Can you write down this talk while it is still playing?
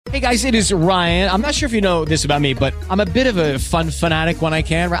Hey guys, it is Ryan. I'm not sure if you know this about me, but I'm a bit of a fun fanatic when I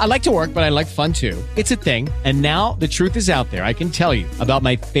can. I like to work, but I like fun too. It's a thing. And now the truth is out there. I can tell you about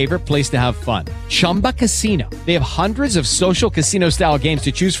my favorite place to have fun. Chumba Casino. They have hundreds of social casino style games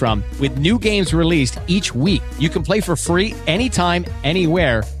to choose from with new games released each week. You can play for free anytime,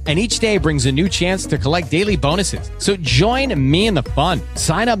 anywhere. And each day brings a new chance to collect daily bonuses. So join me in the fun.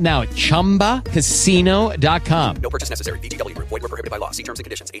 Sign up now at ChumbaCasino.com. No purchase necessary. VGW. Void where prohibited by law. See terms and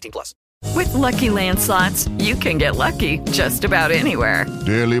conditions. 18+. With Lucky Land Slots, you can get lucky just about anywhere.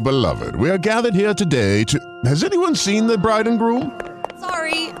 Dearly beloved, we are gathered here today to... Has anyone seen the bride and groom?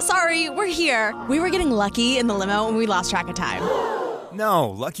 Sorry, we're here. We were getting lucky in the limo and we lost track of time. No,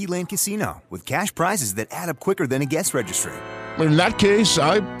 Lucky Land Casino, with cash prizes that add up quicker than a guest registry. In that case,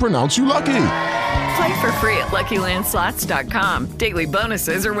 I pronounce you lucky. Play for free at LuckyLandSlots.com. Daily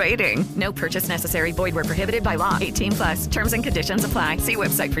bonuses are waiting. No purchase necessary. Void where prohibited by law. 18+. Terms and conditions apply. See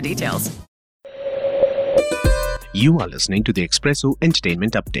website for details. You are listening to the Expresso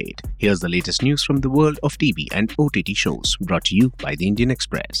Entertainment Update. Here's the latest news from the world of TV and OTT shows, brought to you by the Indian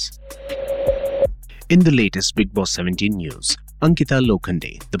Express. In the latest Bigg Boss 17 news, Ankita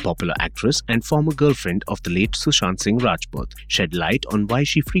Lokhande, the popular actress and former girlfriend of the late Sushant Singh Rajput, shed light on why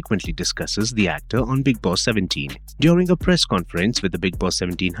she frequently discusses the actor on Bigg Boss 17. During a press conference with the Bigg Boss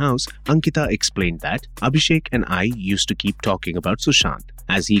 17 house, Ankita explained that Abhishek and I used to keep talking about Sushant,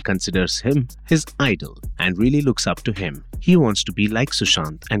 as he considers him his idol and really looks up to him. He wants to be like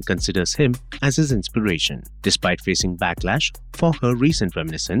Sushant and considers him as his inspiration. Despite facing backlash for her recent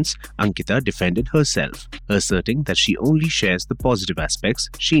reminiscence, Ankita defended herself, asserting that she only shares the positive aspects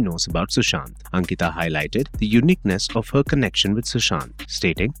she knows about Sushant. Ankita highlighted the uniqueness of her connection with Sushant,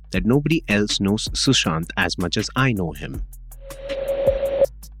 stating that nobody else knows Sushant as much as I know him.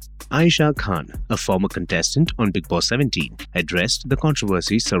 Ayesha Khan, a former contestant on Bigg Boss 17, addressed the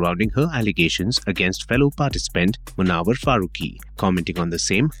controversies surrounding her allegations against fellow participant Munawar Faruqui. Commenting on the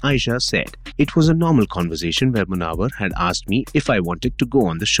same, Ayesha said, "It was a normal conversation where Munawar had asked me if I wanted to go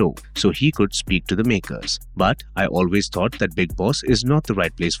on the show, so he could speak to the makers. But I always thought that Bigg Boss is not the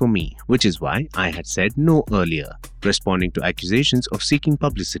right place for me, which is why I had said no earlier." Responding to accusations of seeking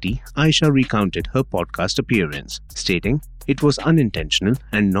publicity, Ayesha recounted her podcast appearance, stating, "It was unintentional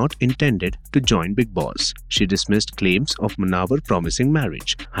and not intended to join Bigg Boss." She dismissed claims of Munawar promising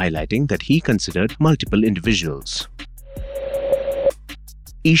marriage, highlighting that he considered multiple individuals.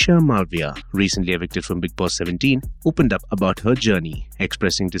 Isha Malviya, recently evicted from Bigg Boss 17, opened up about her journey,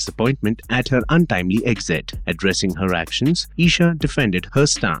 expressing disappointment at her untimely exit. Addressing her actions, Isha defended her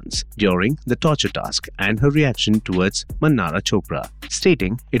stance during the torture task and her reaction towards Mannara Chopra,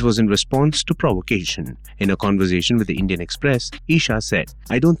 stating it was in response to provocation. In a conversation with the Indian Express, Isha said,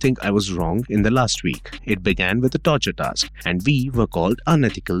 "I don't think I was wrong in the last week. It began with a torture task and we were called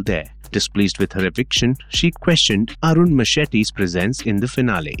unethical there." Displeased with her eviction, she questioned Arun Mashetti's presence in the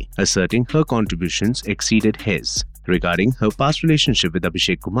finale, asserting her contributions exceeded his. Regarding her past relationship with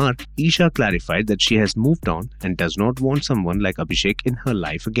Abhishek Kumar, Isha clarified that she has moved on and does not want someone like Abhishek in her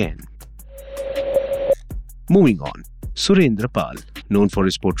life again. Moving on, Surendra Pal, known for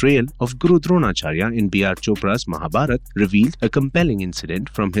his portrayal of Guru Dronacharya in B.R. Chopra's Mahabharat, revealed a compelling incident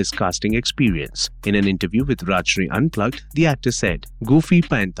from his casting experience. In an interview with Rajshri Unplugged, the actor said, "Goofy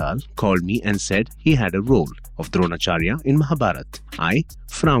Paintal called me and said he had a role of Dronacharya in Mahabharat. I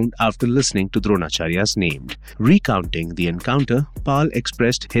frowned after listening to Dronacharya's name." Recounting the encounter, Pal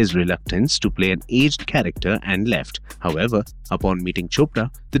expressed his reluctance to play an aged character and left. However, upon meeting Chopra,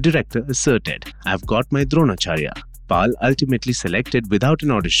 the director asserted, "I've got my Dronacharya." Pal, ultimately selected without an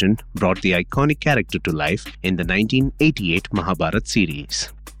audition, brought the iconic character to life in the 1988 Mahabharat series.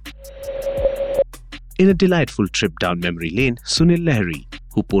 In a delightful trip down memory lane, Sunil Lahiri,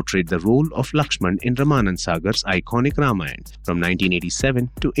 who portrayed the role of Lakshman in Ramanand Sagar's iconic Ramayana from 1987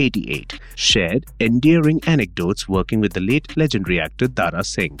 to 88, shared endearing anecdotes working with the late legendary actor Dara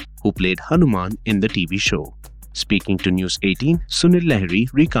Singh, who played Hanuman in the TV show. Speaking to News 18, Sunil Lahiri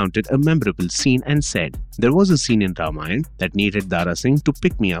recounted a memorable scene and said, "There was a scene in Ramayana that needed Dara Singh to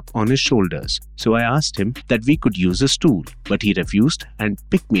pick me up on his shoulders. So I asked him that we could use a stool, but he refused and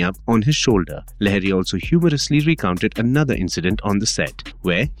picked me up on his shoulder." Lahiri also humorously recounted another incident on the set,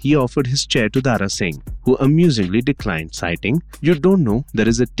 where he offered his chair to Dara Singh, who amusingly declined, citing, "You don't know there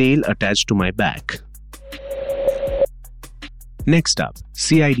is a tail attached to my back." Next up,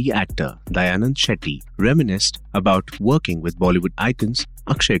 CID actor Dayanand Shetty reminisced about working with Bollywood icons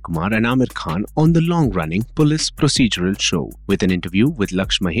Akshay Kumar and Aamir Khan on the long-running police procedural show. With an interview with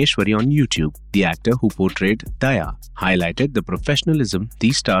Laksh Maheshwari on YouTube, the actor who portrayed Daya highlighted the professionalism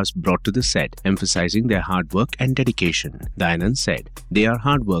these stars brought to the set, emphasizing their hard work and dedication. Dayanand said, "They are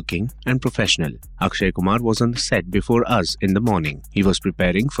hardworking and professional. Akshay Kumar was on the set before us in the morning. He was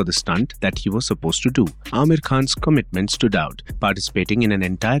preparing for the stunt that he was supposed to do. Aamir Khan's commitment stood out, participating in an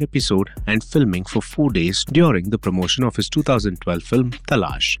entire episode and filming for 4 days during the promotion of his 2012 film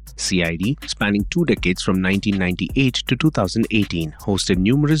Talash. CID, spanning 2 decades from 1998 to 2018, hosted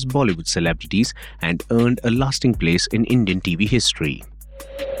numerous Bollywood celebrities and earned a lasting place in Indian TV history."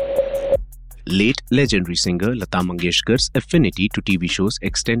 Late legendary singer Lata Mangeshkar's affinity to TV shows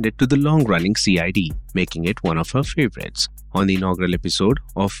extended to the long-running CID, making it one of her favorites. On the inaugural episode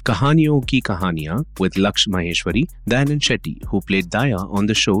of Kahaniyon Ki Kahaniyan with Laksh Maheshwari, Dayanand Shetty, who played Daya on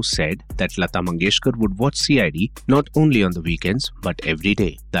the show, said that Lata Mangeshkar would watch CID not only on the weekends but every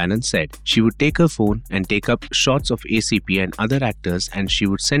day. Dayanand said she would take her phone and take up shots of ACP and other actors and she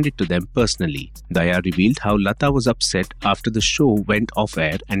would send it to them personally. Daya revealed how Lata was upset after the show went off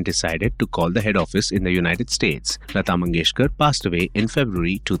air and decided to call the head office in the United States. Lata Mangeshkar passed away in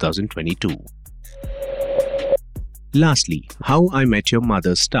February 2022. Lastly, How I Met Your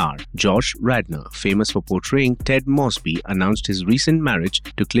Mother star Josh Radnor, famous for portraying Ted Mosby, announced his recent marriage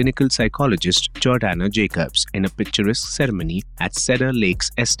to clinical psychologist Jordana Jacobs in a picturesque ceremony at Cedar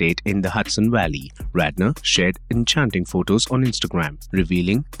Lakes Estate in the Hudson Valley. Radnor shared enchanting photos on Instagram,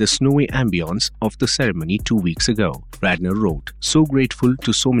 revealing the snowy ambience of the ceremony 2 weeks ago. Radnor wrote, "So grateful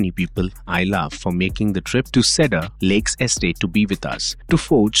to so many people I love for making the trip to Cedar Lakes Estate to be with us, to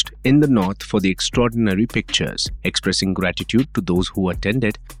Forged in the North for the extraordinary pictures." Expressing gratitude to those who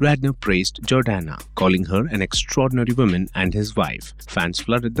attended, Radnor praised Jordana, calling her an extraordinary woman and his wife. Fans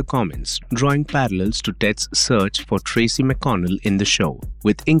flooded the comments, drawing parallels to Ted's search for Tracy McConnell in the show,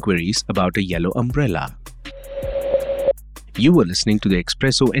 with inquiries about a yellow umbrella. You were listening to the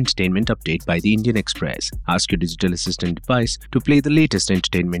Expresso Entertainment Update by the Indian Express. Ask your digital assistant device to play the latest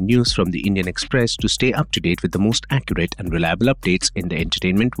entertainment news from the Indian Express to stay up to date with the most accurate and reliable updates in the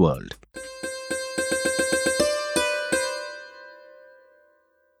entertainment world.